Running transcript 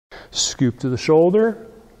Scoop to the shoulder,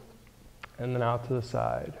 and then out to the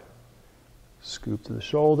side. Scoop to the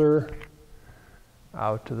shoulder,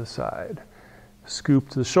 out to the side. Scoop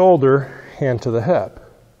to the shoulder, hand to the hip,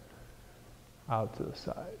 out to the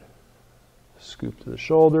side. Scoop to the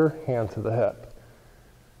shoulder, hand to the hip,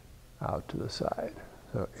 out to the side.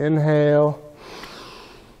 So inhale,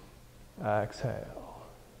 exhale.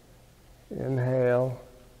 Inhale,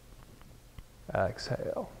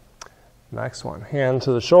 exhale. Next one, hand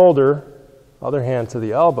to the shoulder, other hand to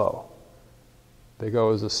the elbow. They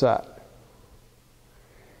go as a set.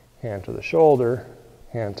 Hand to the shoulder,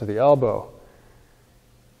 hand to the elbow.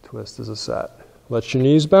 Twist as a set. Let your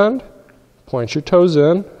knees bend, point your toes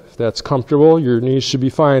in. If that's comfortable, your knees should be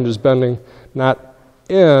fine, just bending not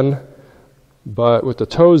in, but with the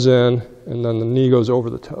toes in, and then the knee goes over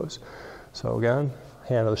the toes. So again,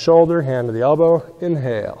 hand to the shoulder, hand to the elbow,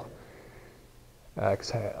 inhale,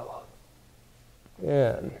 exhale,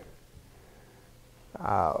 in,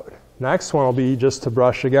 out. Next one will be just to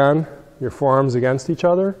brush again, your forearms against each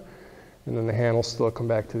other, and then the hand will still come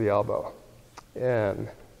back to the elbow. In,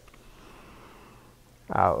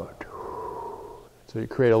 out. So you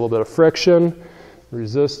create a little bit of friction,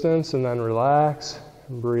 resistance, and then relax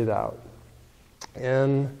and breathe out.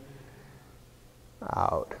 In,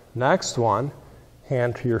 out. Next one,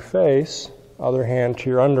 hand to your face, other hand to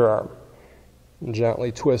your underarm. And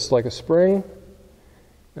gently twist like a spring,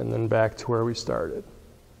 and then back to where we started.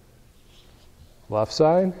 Left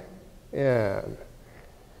side, in,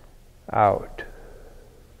 out,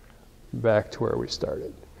 back to where we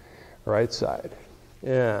started. Right side,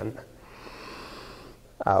 in,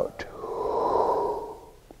 out,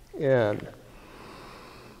 in,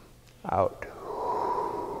 out,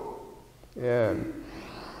 in,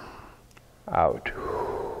 out,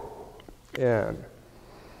 in,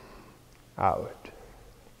 out. You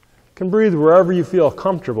can breathe wherever you feel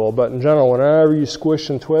comfortable, but in general, whenever you squish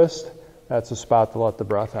and twist, that's a spot to let the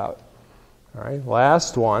breath out. All right,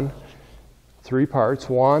 last one, 3 parts.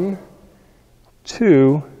 1,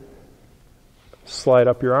 2, slide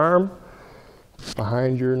up your arm,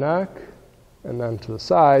 behind your neck, and then to the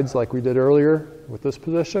sides like we did earlier with this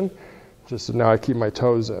position. Just now I keep my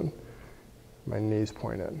toes in, my knees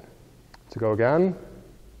point in. To go again,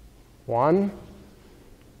 1,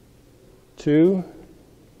 2,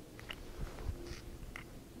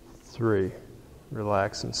 3.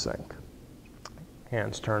 Relax and sink.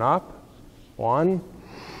 Hands turn up. 1,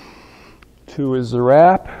 2 is the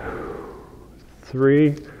wrap.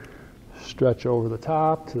 3, stretch over the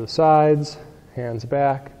top to the sides, hands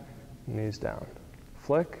back, knees down.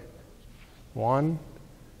 Flick. 1,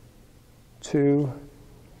 2,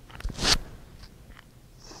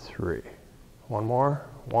 3. One more.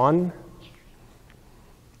 1,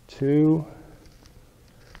 2,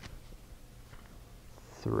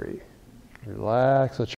 3. Relax. Let